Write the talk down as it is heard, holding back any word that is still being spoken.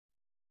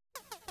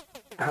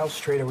How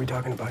straight are we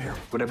talking about here?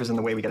 Whatever's in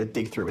the way, we gotta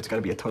dig through. It's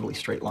gotta be a totally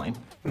straight line.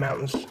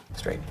 Mountains?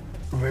 Straight.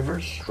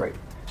 Rivers? Straight.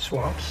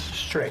 Swamps?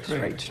 Straight.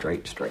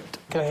 Straight.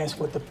 Can I ask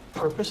what the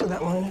purpose of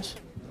that line is?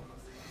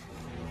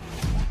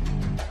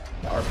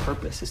 Our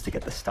purpose is to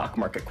get the stock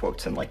market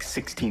quotes in like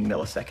 16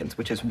 milliseconds,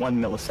 which is 1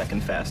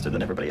 millisecond faster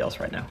than everybody else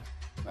right now.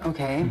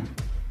 Okay.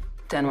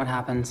 Then what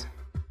happens?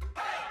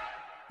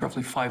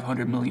 Roughly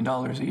 $500 million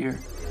a year.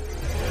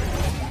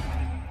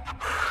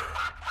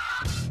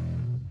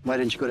 Why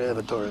didn't you go to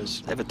Eva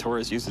Torres? Eva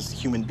Torres uses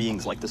human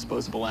beings like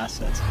disposable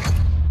assets.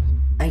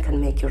 I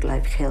can make your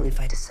life hell if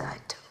I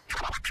decide to.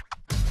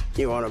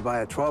 You want to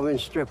buy a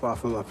 12-inch strip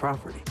off of my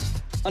property?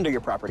 Under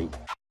your property.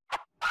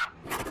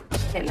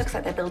 It looks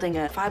like they're building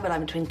a fiber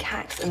line between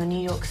CAX and the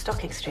New York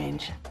Stock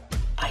Exchange.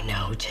 I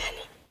know,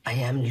 Jenny. I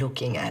am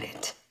looking at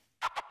it.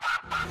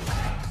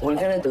 We're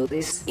gonna do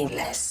this in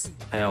less.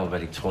 I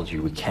already told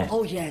you we can't.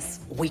 Oh, yes,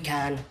 we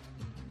can.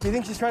 Do you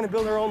think she's trying to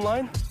build her own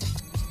line?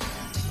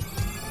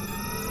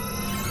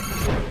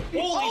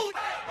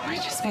 I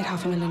just made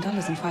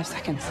 $500,000 in 5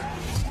 seconds.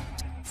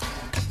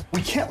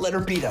 We can't let her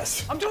beat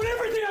us. I'm doing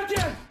everything I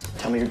can!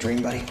 Tell me your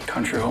dream, buddy.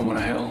 Country home on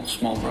a hill,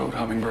 small road,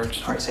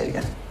 hummingbirds. All right, say it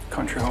again.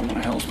 Country home on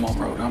a hill, small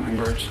road,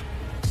 hummingbirds.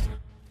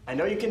 I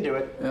know you can do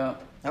it. Yeah.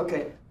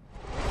 Okay.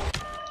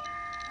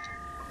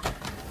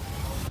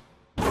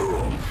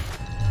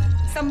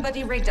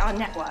 Somebody rigged our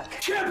network.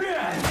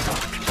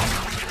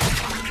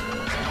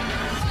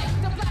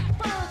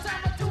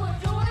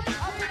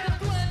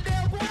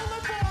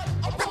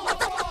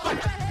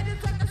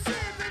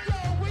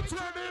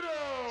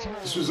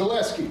 Mr.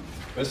 Zaleski.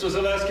 Mr.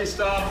 Zaleski,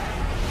 stop.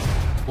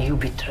 You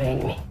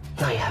betrayed me.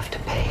 Now you have to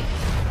pay.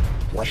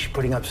 Why is she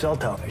putting up cell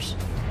towers?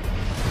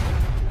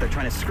 They're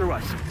trying to screw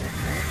us.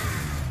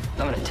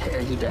 I'm gonna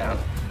tear you down.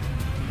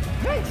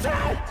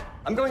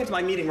 I'm going into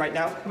my meeting right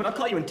now, but I'll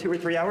call you in 2 or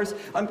 3 hours.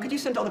 Could you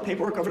send all the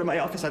paperwork over to my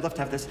office? I'd love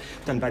to have this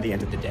done by the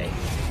end of the day.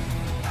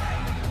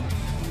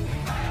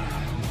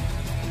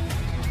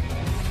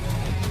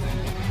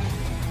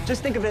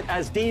 Just think of it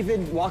as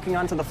David walking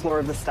onto the floor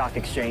of the stock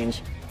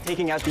exchange,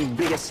 taking out the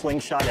biggest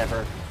slingshot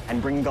ever,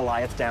 and bringing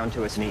Goliath down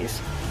to his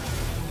knees.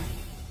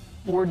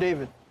 We're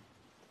David.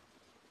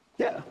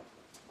 Yeah,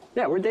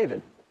 we're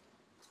David.